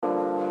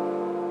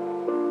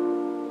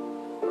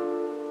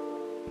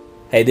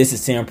Hey, this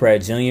is Tim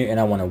Pratt Jr., and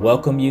I want to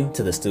welcome you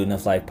to the Student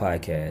of Life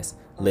podcast.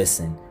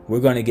 Listen, we're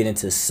going to get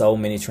into so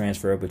many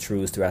transferable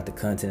truths throughout the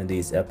content of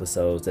these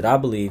episodes that I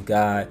believe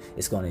God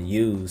is going to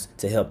use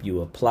to help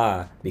you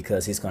apply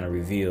because He's going to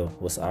reveal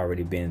what's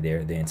already been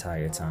there the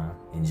entire time.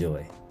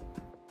 Enjoy.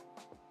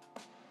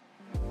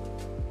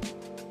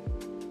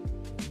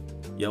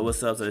 Yo,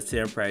 what's up? So it's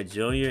Tim Pratt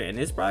Jr., and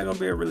it's probably going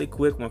to be a really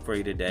quick one for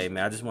you today,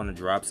 man. I just want to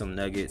drop some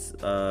nuggets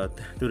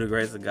through the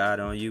grace of God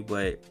on you,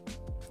 but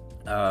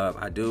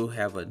I do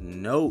have a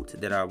note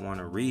that I want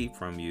to read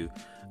from you.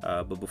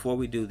 But before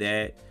we do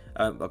that,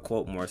 a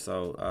quote more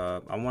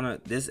so.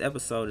 This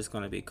episode is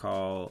going to be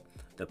called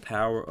The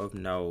Power of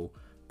No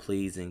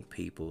Pleasing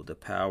People. The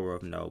Power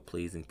of No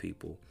Pleasing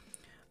People.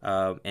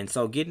 And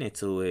so getting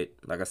into it,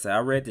 like I said, I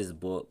read this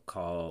book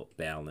called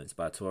Balance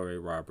by Tory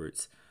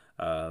Roberts.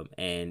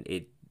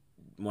 And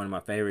one of my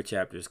favorite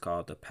chapters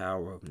called The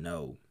Power of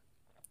No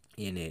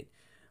in it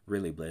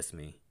really blessed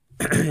me.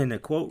 And the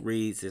quote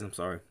reads,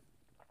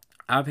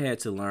 I've had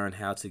to learn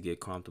how to get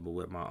comfortable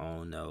with my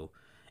own no.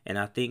 And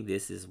I think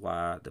this is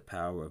why The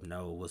Power of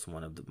No was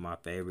one of my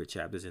favorite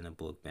chapters in the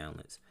book,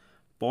 Balance.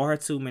 Far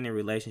too many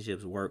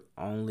relationships work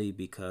only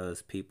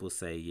because people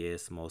say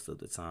yes most of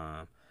the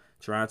time.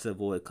 Trying to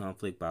avoid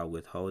conflict by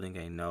withholding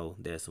a no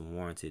that's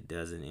warranted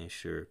doesn't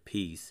ensure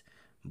peace,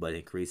 but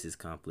increases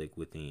conflict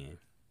within.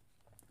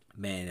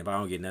 Man, if I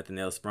don't get nothing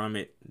else from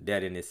it,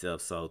 that in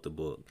itself sold the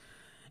book.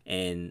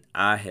 And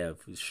I have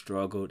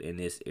struggled in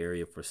this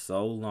area for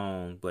so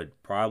long,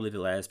 but probably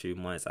the last few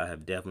months I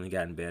have definitely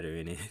gotten better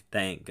in it.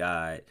 Thank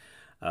God.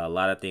 A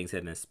lot of things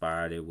have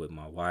inspired it with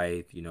my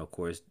wife, of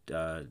course,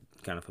 kind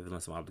of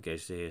fulfilling some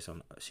obligations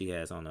she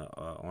has on the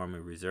Army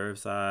Reserve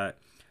side,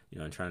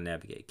 and trying to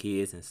navigate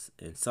kids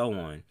and so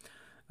on.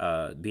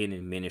 Being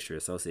in ministry,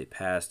 associate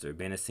pastor,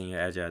 being a senior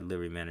agile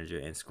delivery manager,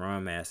 and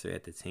scrum master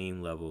at the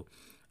team level.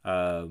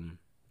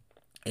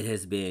 It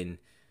has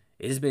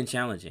been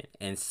challenging.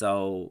 And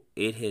so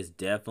it has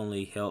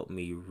definitely helped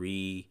me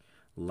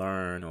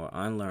relearn or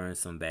unlearn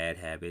some bad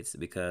habits,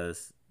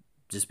 because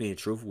just being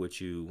truthful with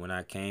you, when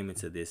I came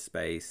into this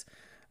space,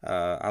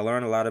 I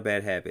learned a lot of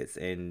bad habits.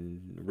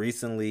 And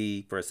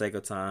recently, for the sake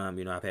of time,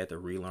 I've had to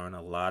relearn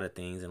a lot of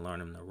things and learn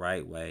them the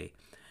right way.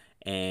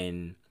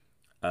 And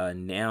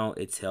now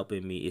it's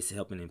helping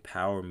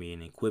empower me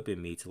and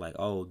equipping me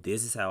to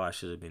this is how I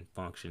should have been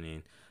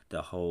functioning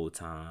the whole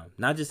time.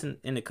 Not just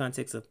in the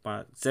context of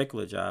my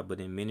secular job, but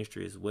in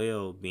ministry as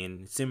well,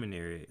 being in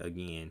seminary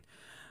again.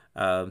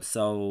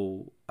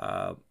 So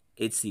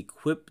it's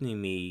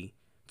equipping me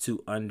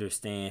to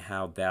understand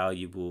how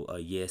valuable a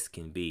yes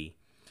can be.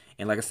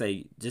 And like I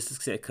say, just to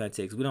set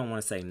context, we don't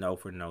want to say no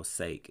for no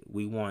sake.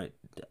 We want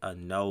a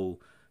no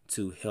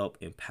to help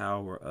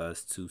empower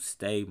us to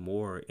stay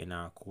more in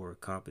our core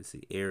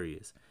competency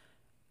areas.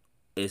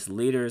 As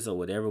leaders or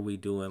whatever we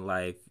do in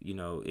life,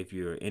 if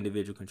you're an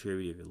individual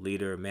contributor, if you're a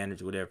leader,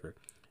 manager, whatever,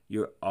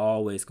 you're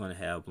always going to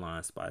have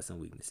blind spots and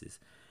weaknesses.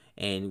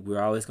 And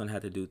we're always going to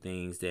have to do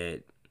things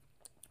that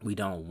we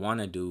don't want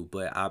to do.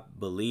 But I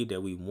believe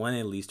that we want to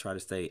at least try to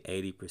stay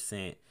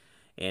 80%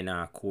 in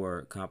our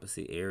core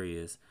competency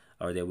areas,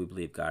 or that we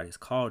believe God has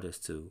called us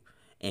to.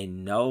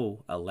 And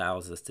no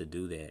allows us to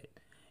do that.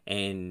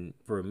 And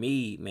for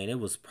me, man, it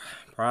was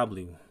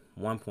probably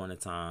one point in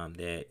time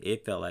that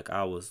it felt like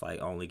I was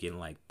only getting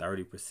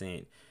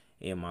 30%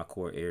 in my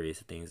core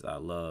areas of things I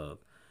love.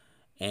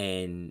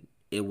 And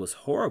it was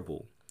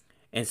horrible.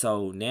 And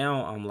so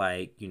now I'm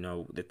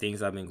the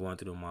things I've been going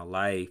through in my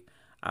life,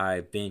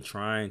 I've been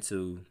trying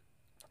to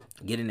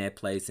get in that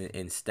place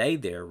and stay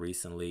there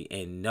recently.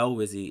 And no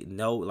is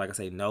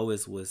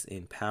what's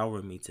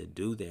empowering me to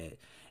do that,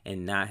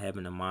 and not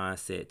having a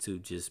mindset to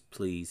just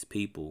please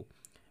people.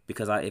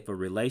 Because if a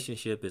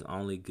relationship is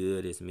only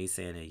good as me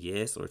saying a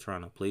yes or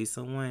trying to please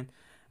someone,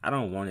 I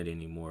don't want it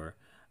anymore.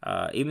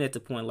 Even at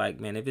the point,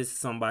 if it's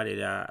somebody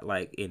that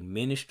I in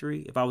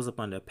ministry, if I was up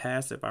under a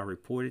pastor, if I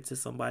reported to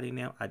somebody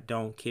now, I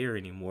don't care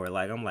anymore.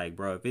 I'm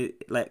bro, if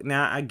it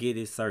now I get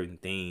it, certain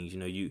things,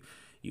 you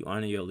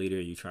honor your leader,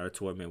 you try to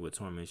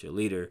torment your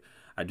leader.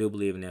 I do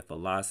believe in that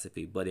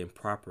philosophy, but in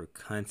proper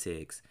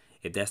context,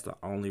 if that's the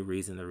only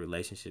reason the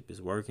relationship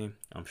is working,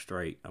 I'm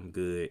straight, I'm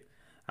good.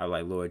 I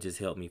was Lord, just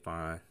help me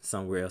find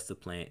somewhere else to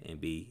plant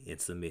and be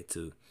and submit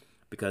to,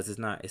 because it's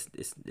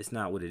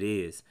not what it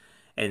is.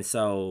 And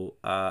so,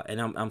 and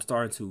I'm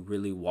starting to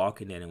really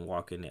walk in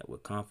that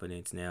with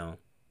confidence now,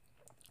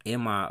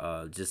 in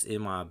my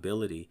in my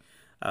ability,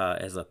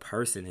 as a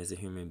person, as a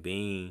human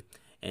being,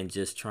 and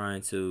just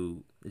trying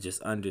to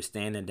just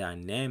understand the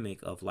dynamic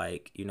of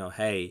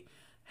hey,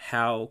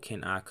 how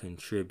can I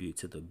contribute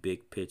to the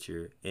big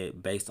picture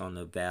based on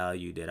the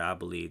value that I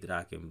believe that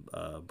I can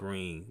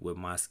bring with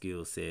my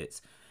skill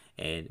sets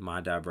and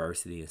my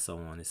diversity and so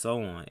on and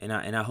so on. And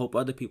I hope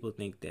other people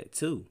think that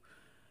too.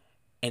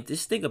 And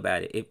just think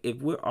about it.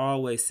 If we're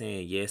always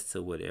saying yes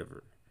to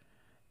whatever,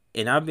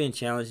 and I've been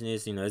challenging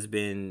this, it's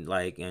been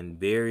in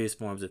various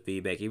forms of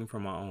feedback, even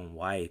from my own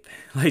wife,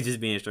 just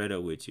being straight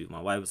up with you.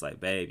 My wife was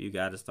babe, you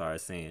got to start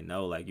saying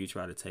no. You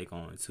try to take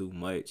on too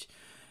much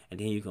and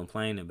then you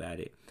complain about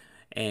it.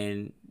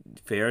 And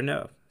fair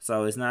enough.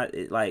 So it's not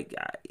like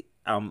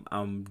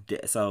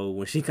so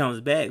when she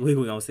comes back, we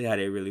were gonna see how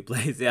that really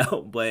plays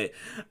out. But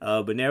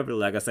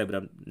nevertheless, like I said, but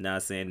I'm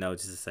not saying no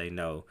just to say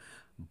no.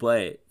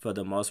 But for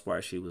the most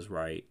part, she was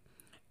right.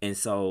 And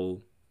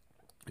so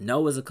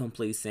no is a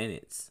complete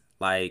sentence.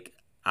 Like,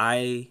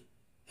 I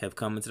have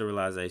come into the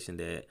realization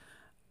that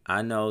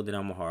I know that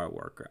I'm a hard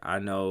worker. I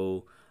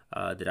know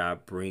that I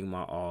bring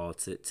my all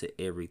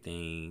to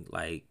everything.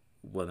 Like,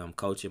 when I'm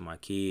coaching my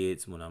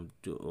kids, when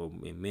or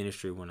in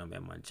ministry, when I'm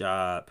at my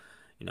job,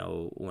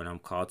 when I'm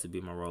called to be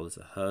my role as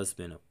a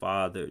husband, a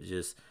father,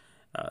 just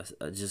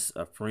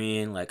a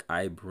friend. Like,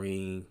 I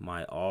bring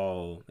my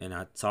all. And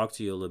I talked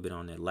to you a little bit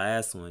on that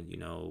last one.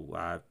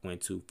 I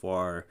went too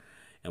far,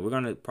 and we're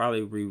gonna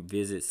probably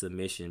revisit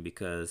submission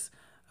because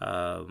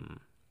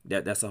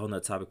that's a whole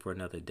nother topic for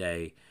another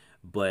day.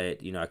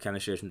 But I kind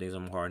of shared some things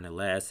on my heart in the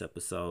last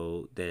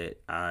episode that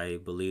I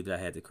believe that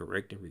I had to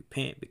correct and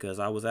repent because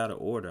I was out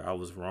of order. I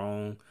was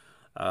wrong,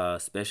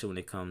 especially when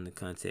it comes to the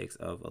context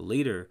of a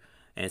leader.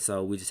 And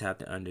so we just have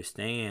to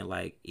understand,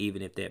 like,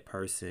 even if that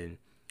person,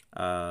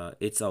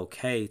 it's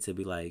okay to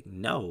be like,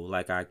 no,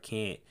 like, I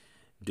can't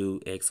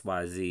do X,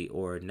 Y, Z,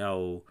 or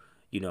no,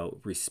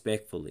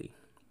 respectfully,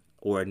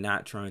 or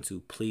not trying to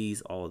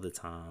please all the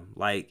time.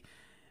 Like,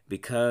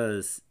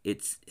 because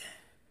it's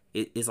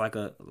like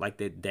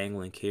that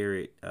dangling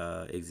carrot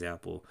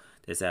example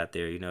that's out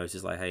there. It's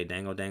just like, hey,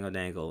 dangle, dangle,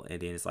 dangle, and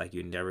then it's like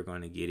you're never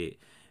going to get it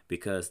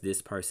because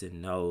this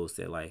person knows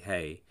that, like,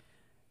 hey,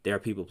 they're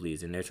people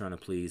pleasing, they're trying to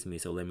please me,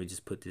 so let me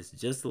just put this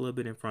just a little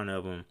bit in front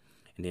of them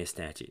and then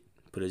snatch it.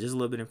 Put it just a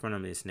little bit in front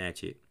of them and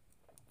snatch it.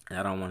 And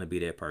I don't want to be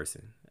that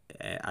person.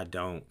 I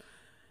don't,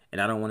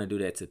 and I don't want to do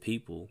that to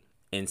people.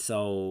 And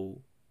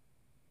so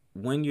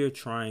when you're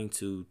trying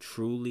to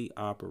truly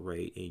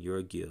operate in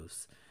your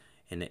gifts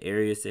in the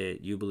areas that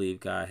you believe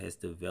God has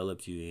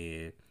developed you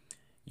in,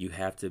 you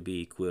have to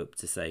be equipped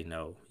to say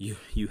no.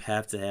 You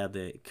have to have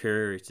the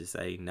courage to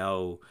say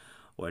no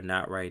or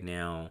not right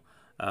now.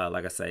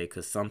 Like I say,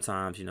 because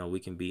sometimes we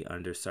can be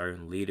under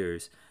certain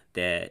leaders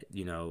that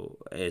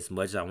as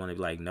much as I want to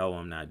be like, no,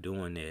 I'm not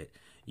doing that.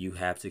 You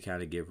have to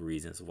kind of give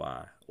reasons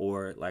why.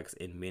 Or like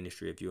in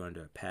ministry, if you're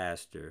under a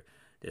pastor,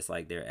 that's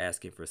like they're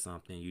asking for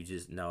something, you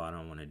just no, I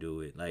don't want to do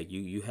it. Like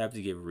you have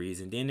to give a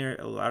reason. Then there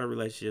are a lot of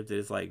relationships that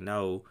it's like,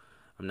 no,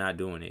 I'm not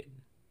doing it.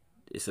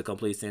 It's a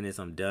complete sentence.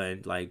 I'm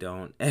done. Like,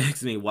 don't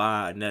ask me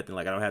why or nothing.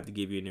 Like, I don't have to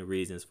give you any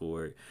reasons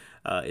for it.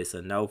 It's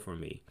a no for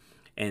me.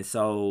 And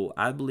so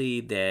I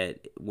believe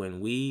that when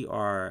we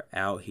are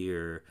out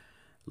here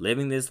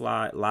living this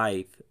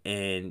life,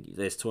 and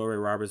as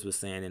Touré Roberts was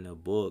saying in the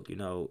book,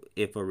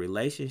 if a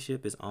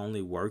relationship is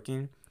only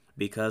working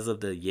because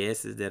of the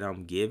yeses that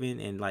I'm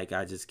giving, and like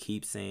I just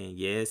keep saying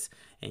yes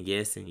and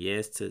yes and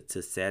yes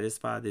to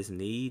satisfy this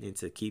need and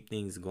to keep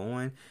things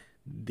going,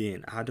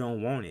 then I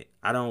don't want it.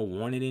 I don't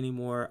want it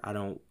anymore. I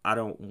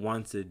don't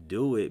want to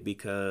do it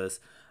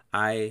because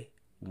I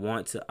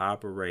want to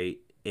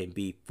operate and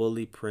be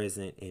fully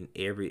present in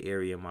every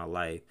area of my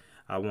life.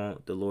 I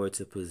want the Lord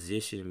to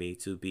position me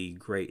to be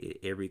great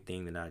at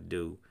everything that I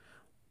do.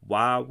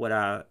 Why would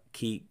I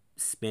keep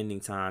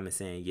spending time and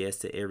saying yes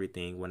to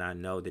everything when I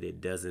know that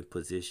it doesn't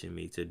position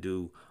me to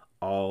do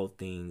all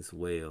things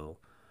well?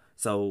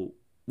 So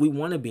we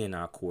want to be in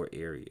our core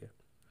area.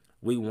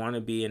 We want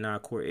to be in our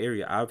core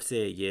area. I've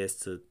said yes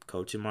to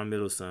coaching my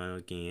middle son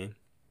again.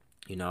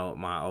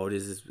 My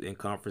oldest is in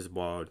conference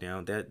ball now.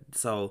 And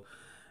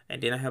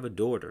then I have a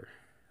daughter.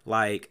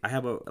 I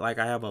have a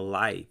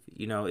life.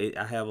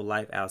 I have a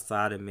life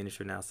outside of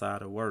ministry and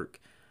outside of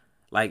work.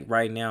 Like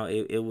right now,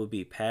 it would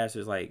be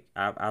pastors. Like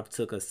I've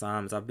took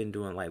assignments. I've been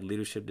doing like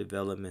leadership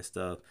development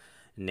stuff.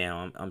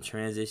 Now I'm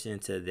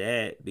transitioning to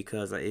that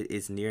because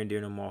it's near and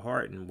dear to my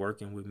heart and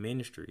working with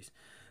ministries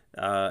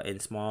and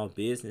small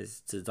business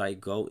to like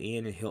go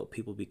in and help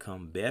people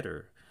become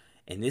better.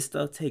 And this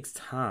stuff takes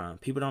time.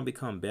 People don't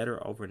become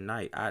better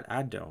overnight.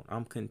 I don't.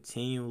 I'm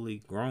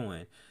continually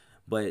growing.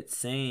 But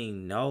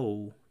saying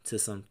no to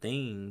some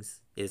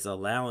things is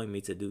allowing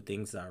me to do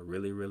things I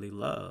really, really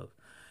love.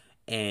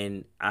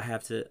 And I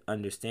have to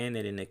understand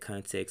that in the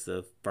context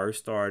of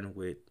first starting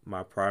with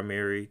my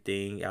primary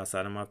thing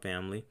outside of my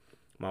family,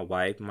 my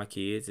wife, my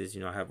kids, is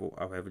I have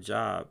a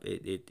job.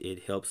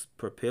 It helps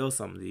propel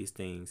some of these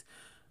things.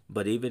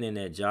 But even in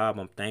that job,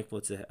 I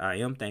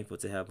am thankful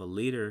to have a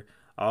leader.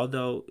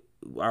 Although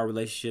our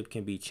relationship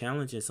can be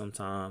challenging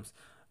sometimes,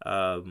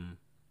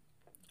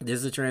 this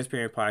is a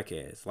transparent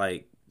podcast.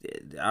 Like,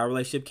 our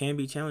relationship can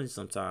be challenging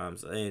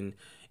sometimes, and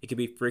it could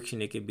be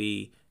friction, it could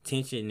be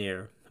tension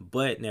there.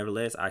 But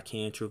nevertheless, I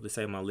can truthfully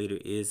say my leader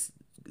is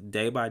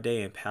day by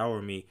day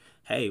empower me.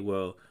 Hey,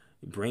 well,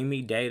 bring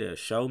me data,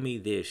 show me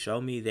this,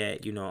 show me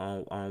that.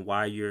 On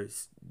why you're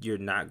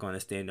not going to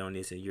stand on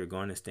this and you're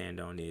going to stand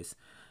on this.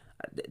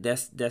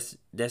 That's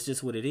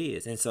just what it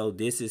is. And so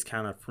this is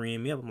kind of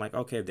freeing me up. I'm like,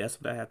 okay, if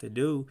that's what I have to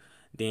do,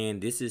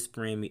 then this is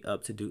freeing me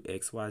up to do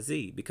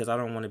XYZ, because I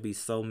don't want to be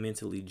so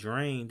mentally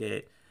drained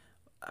that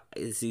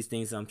it's these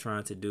things I'm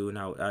trying to do and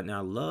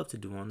I love to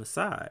do on the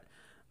side.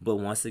 But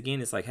once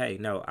again, it's like, hey,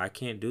 no, I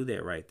can't do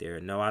that right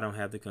there. No, I don't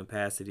have the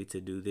capacity to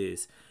do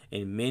this.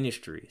 In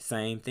ministry,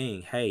 same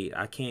thing. Hey,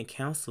 I can't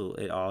counsel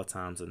at all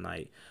times of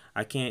night.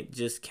 I can't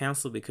just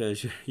counsel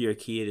because your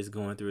kid is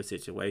going through a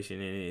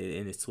situation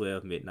and it's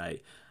 12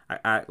 midnight.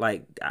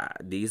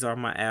 These are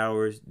my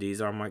hours. This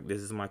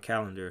is my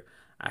calendar.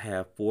 I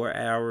have 4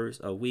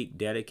 hours a week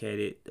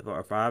dedicated,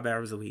 or 5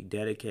 hours a week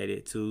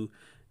dedicated to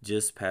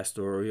just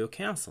pastoral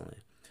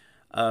counseling.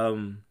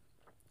 Um,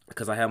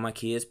 because I have my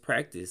kids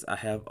practice. I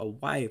have a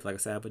wife, like I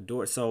said, I have a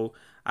daughter. So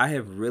I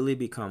have really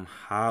become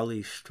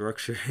highly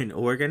structured and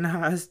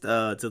organized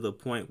to the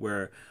point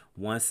where,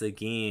 once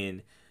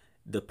again,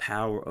 the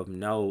power of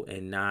no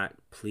and not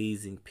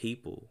pleasing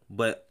people.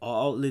 But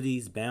all of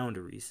these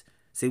boundaries,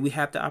 see, we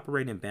have to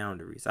operate in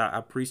boundaries. I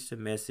preached a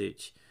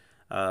message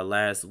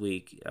last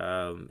week,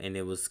 and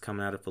it was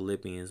coming out of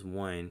Philippians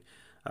 1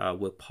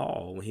 with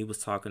Paul when he was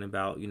talking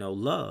about,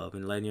 love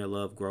and letting your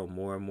love grow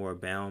more and more,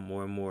 abound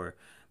more and more.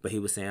 But he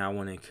was saying, I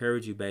want to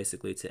encourage you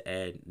basically to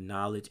add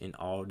knowledge and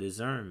all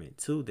discernment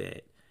to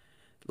that.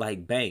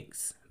 Like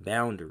banks,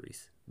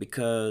 boundaries.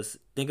 Because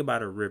think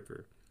about a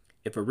river.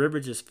 If a river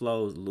just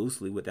flows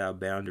loosely without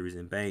boundaries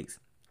and banks,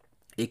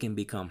 it can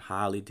become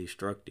highly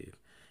destructive.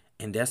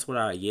 And that's what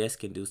our yes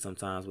can do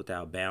sometimes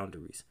without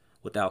boundaries,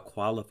 without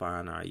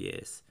qualifying our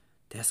yes.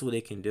 That's what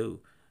it can do.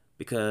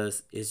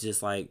 Because it's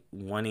just like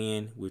one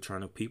end we're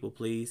trying to people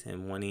please,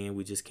 and one end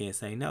we just can't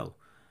say no.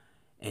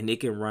 And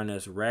it can run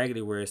us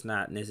raggedy where it's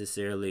not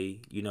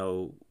necessarily,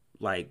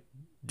 like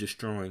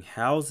destroying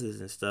houses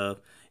and stuff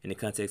in the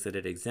context of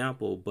that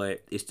example,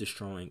 but it's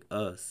destroying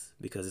us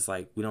because it's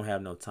like we don't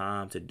have no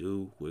time to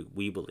do what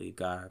we believe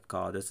God have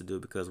called us to do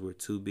because we're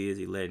too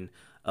busy letting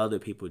other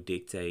people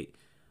dictate.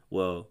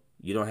 Well,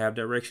 you don't have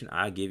direction,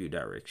 I give you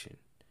direction.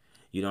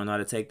 You don't know how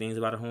to take things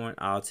by the horn,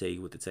 I'll tell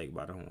you what to take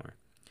by the horn.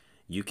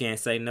 You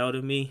can't say no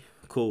to me,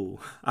 cool.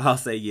 I'll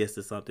say yes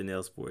to something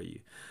else for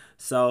you.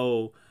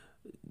 So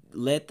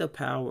let the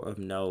power of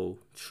no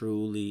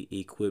truly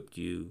equip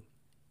you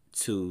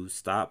to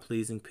stop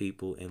pleasing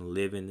people and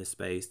live in the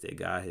space that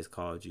God has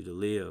called you to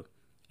live.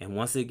 And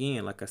once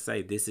again, like I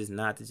say, this is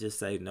not to just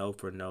say no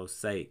for no's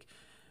sake.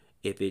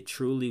 If it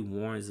truly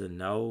warrants a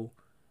no,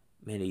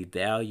 man,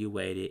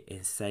 evaluate it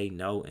and say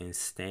no and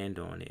stand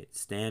on it.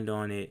 Stand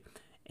on it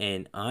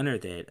and honor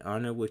that.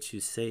 Honor what you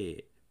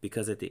said.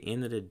 Because at the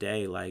end of the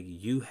day, like,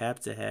 you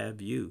have to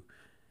have you.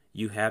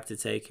 You have to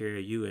take care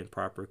of you in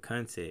proper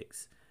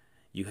context.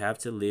 You have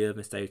to live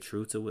and stay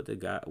true to what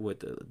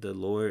the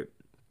Lord,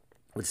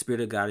 what the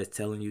Spirit of God is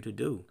telling you to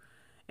do.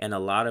 And a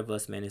lot of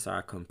us, man, it's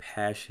our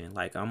compassion.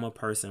 Like, I'm a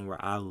person where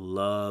I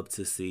love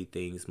to see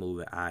things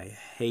moving. I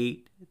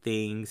hate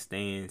things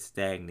staying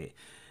stagnant.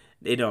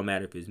 It don't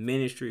matter if it's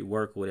ministry,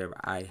 work, whatever.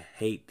 I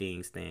hate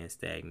things staying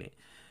stagnant.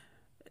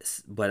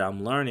 But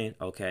I'm learning,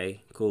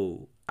 okay,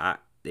 cool.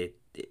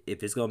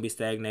 If it's going to be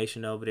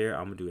stagnation over there,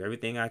 I'm going to do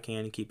everything I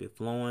can to keep it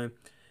flowing.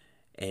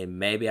 And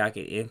maybe I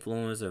can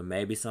influence, or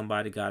maybe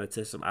somebody got to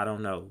touch them. I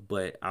don't know.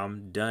 But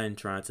I'm done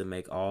trying to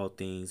make all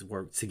things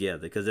work together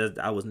because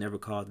I was never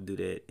called to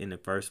do that in the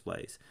first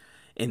place.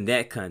 In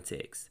that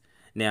context.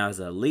 Now, as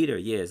a leader,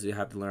 yes, you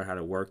have to learn how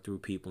to work through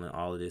people and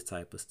all of this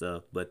type of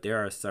stuff. But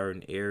there are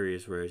certain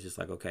areas where it's just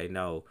like, okay,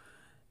 no,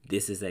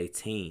 this is a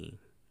team.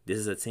 This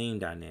is a team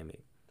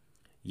dynamic.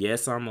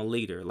 Yes, I'm a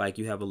leader. Like,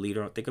 you have a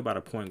leader. Think about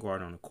a point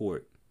guard on the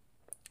court.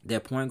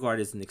 That point guard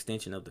is an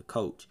extension of the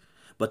coach.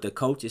 But the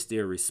coach is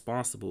still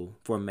responsible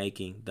for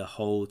making the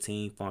whole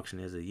team function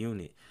as a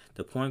unit.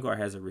 The point guard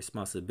has a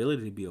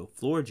responsibility to be a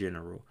floor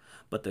general,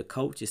 but the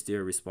coach is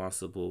still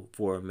responsible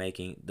for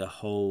making the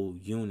whole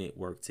unit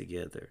work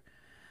together.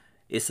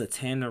 It's a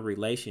tandem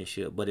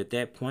relationship, but if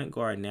that point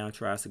guard now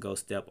tries to go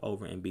step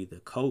over and be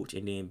the coach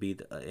and then be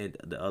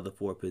the other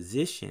four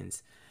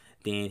positions,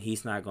 then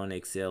he's not going to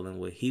excel in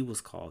what he was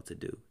called to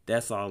do.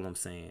 That's all I'm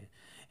saying.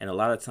 And a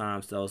lot of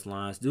times those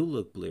lines do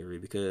look blurry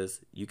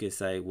because you can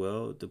say,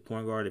 well, the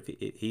point guard,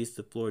 if he's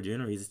the floor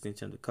general, he's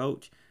extension of the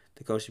coach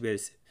should be able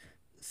to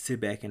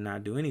sit back and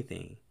not do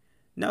anything.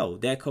 No,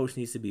 that coach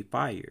needs to be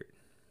fired.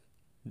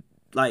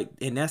 Like,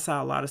 and that's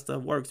how a lot of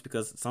stuff works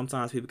because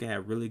sometimes people can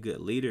have really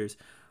good leaders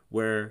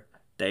where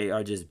they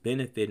are just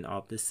benefiting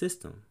off the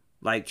system.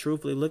 Like,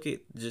 truthfully, look at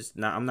just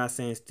now. I'm not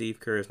saying Steve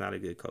Kerr is not a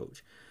good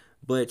coach,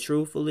 but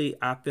truthfully,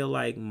 I feel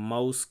like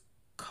most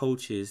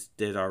coaches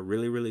that are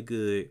really, really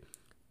good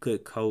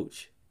could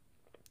coach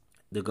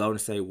the Golden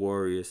State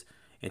Warriors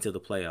into the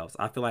playoffs.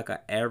 I feel like an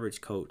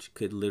average coach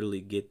could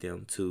literally get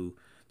them to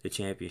the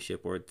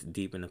championship or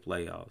deep in the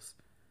playoffs.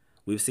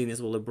 We've seen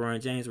this with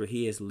LeBron James where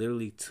he has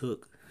literally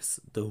took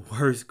the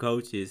worst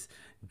coaches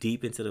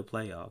deep into the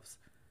playoffs.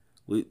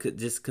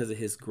 Just because of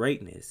his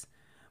greatness.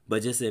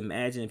 But just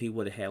imagine if he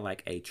would have had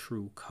like a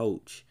true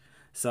coach.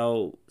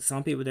 So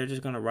some people, they're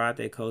just going to ride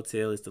that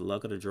coattail. It's the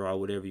luck of the draw,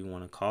 whatever you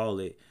want to call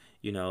it.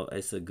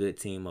 It's a good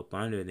team up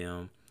under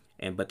them.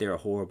 But they're a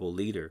horrible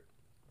leader.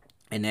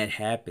 And that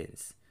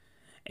happens.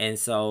 And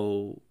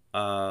so,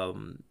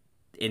 and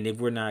if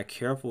we're not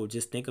careful,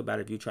 just think about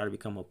if you try to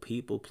become a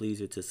people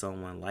pleaser to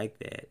someone like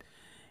that.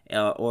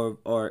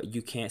 or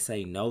you can't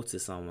say no to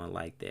someone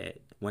like that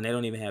when they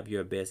don't even have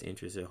your best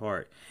interest at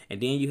heart.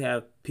 And then you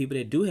have people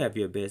that do have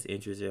your best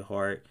interest at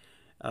heart,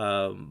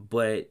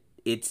 but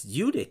it's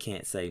you that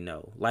can't say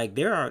no. Like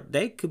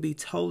they could be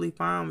totally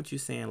fine with you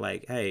saying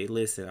like, hey,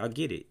 listen, I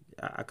get it,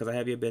 because I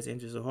have your best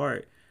interest at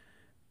heart,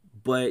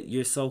 but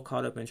you're so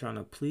caught up in trying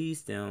to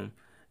please them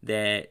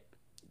that,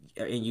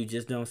 and you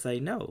just don't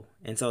say no.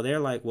 And so they're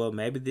like, well,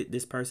 maybe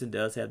this person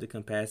does have the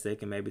capacity, they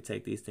can maybe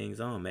take these things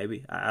on,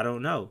 maybe, I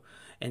don't know.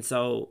 And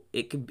so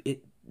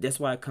that's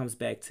why it comes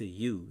back to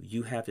you.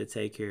 You have to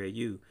take care of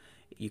you.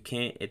 You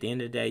can't, at the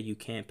end of the day, you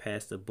can't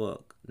pass the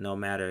buck, no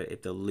matter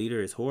if the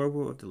leader is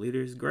horrible or if the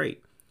leader is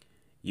great.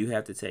 You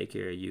have to take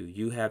care of you.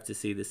 You have to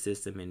see the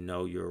system and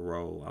know your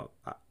role.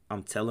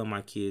 I'm telling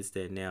my kids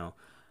that now.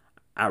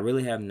 I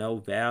really have no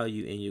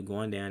value in you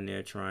going down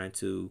there trying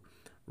to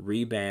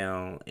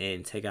rebound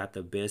and take out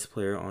the best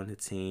player on the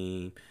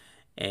team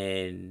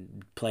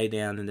and play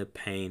down in the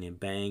paint and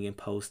bang and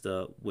post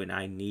up when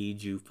I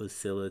need you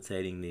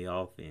facilitating the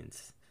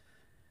offense.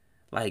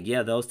 Like,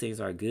 yeah, those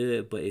things are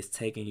good, but it's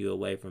taking you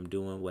away from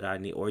doing what I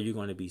need, or you're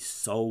going to be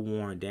so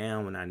worn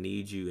down when I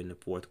need you in the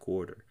fourth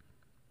quarter.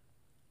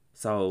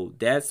 So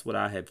that's what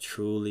I have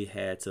truly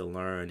had to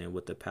learn, and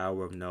what the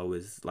power of no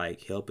is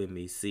like helping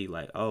me see,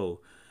 like, oh,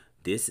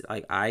 this,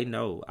 like, I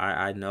know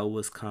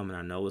what's coming.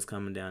 I know what's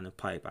coming down the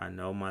pipe. I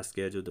know my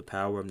schedule. The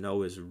power of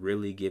no is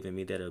really giving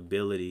me that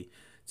ability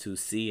to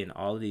see in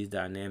all of these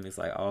dynamics,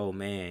 like, oh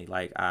man,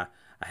 like I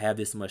have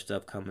this much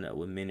stuff coming up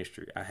with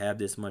ministry. I have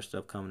this much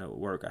stuff coming up with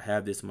work. I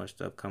have this much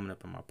stuff coming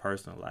up in my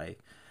personal life.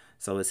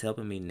 So it's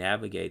helping me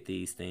navigate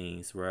these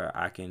things where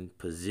I can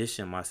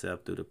position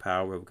myself through the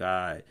power of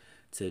God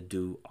to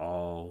do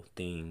all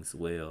things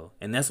well.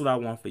 And that's what I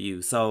want for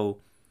you. So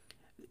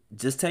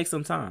just take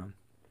some time.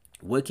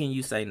 What can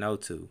you say no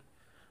to?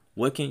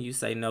 What can you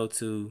say no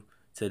to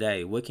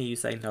today? What can you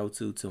say no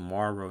to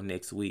tomorrow,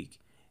 next week?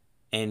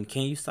 And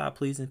can you stop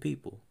pleasing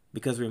people?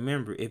 Because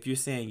remember, if you're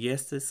saying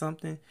yes to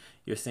something,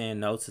 you're saying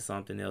no to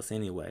something else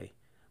anyway.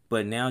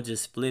 But now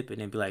just flip it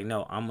and be like,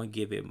 no, I'm going to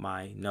give it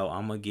my no.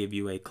 I'm going to give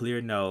you a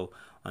clear no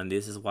on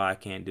this is why I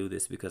can't do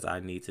this, because I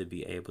need to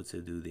be able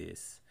to do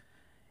this.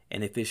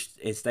 And if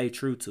and stay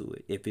true to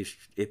it.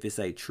 If it's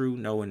a true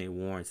no and it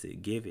warrants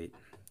it, give it.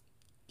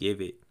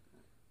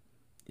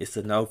 It's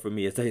a no for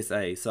me, as they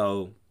say.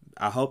 So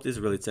I hope this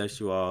really touched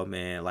you all,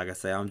 man. Like I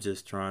say, I'm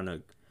just trying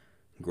to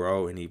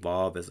grow and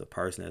evolve as a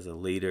person, as a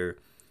leader,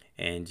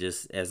 and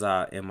just as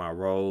I in my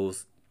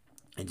roles,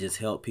 and just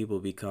help people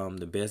become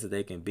the best that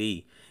they can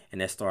be.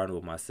 And that's starting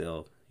with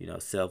myself,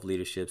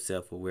 self-leadership,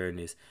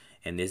 self-awareness.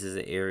 And this is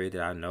an area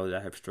that I know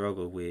that I have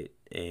struggled with.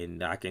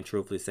 And I can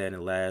truthfully say in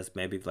the last,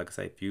 maybe like I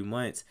say, few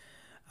months,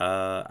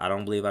 I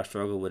don't believe I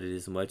struggle with it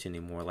as much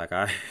anymore. Like,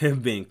 I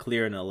have been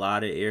clear in a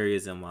lot of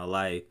areas in my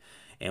life,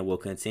 and will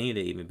continue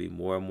to even be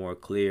more and more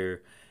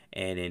clear.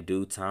 And in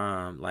due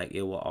time, like,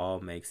 it will all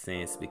make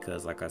sense,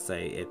 because like I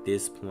say, at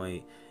this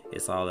point,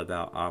 it's all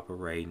about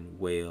operating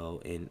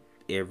well in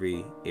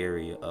every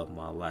area of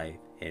my life.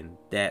 And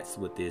that's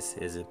what this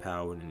has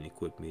empowered and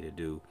equipped me to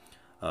do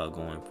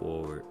going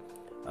forward.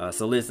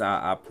 So listen,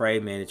 I pray,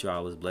 man, that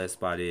y'all was blessed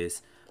by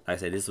this. Like I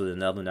said, this was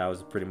another one that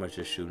was pretty much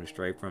just shooting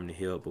straight from the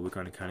hip, but we're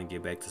going to kind of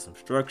get back to some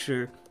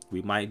structure.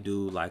 We might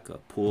do like a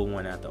pull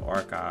one out the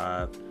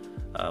archive.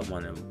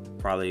 One of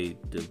probably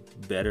the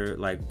better,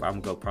 like, I'm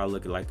going to probably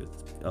look at like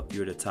a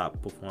few of the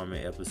top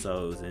performing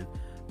episodes and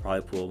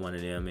probably pull one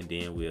of them, and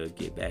then we'll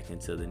get back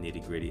into the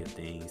nitty gritty of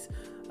things.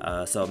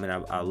 So,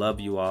 man, I love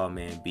you all,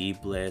 man. Be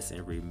blessed,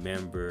 and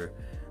remember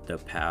the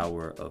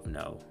power of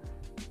no.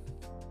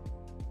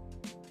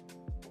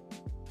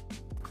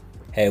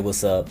 Hey,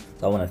 what's up?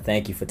 So I want to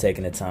thank you for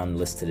taking the time to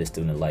listen to this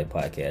Student Life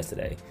podcast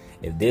today.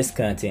 If this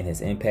content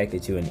has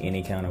impacted you in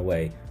any kind of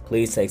way,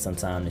 please take some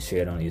time to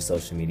share it on your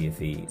social media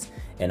feeds.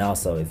 And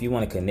also, if you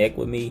want to connect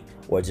with me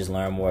or just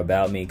learn more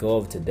about me, go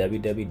over to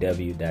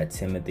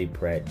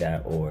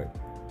www.timothypratt.org.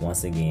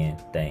 Once again,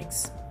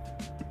 thanks.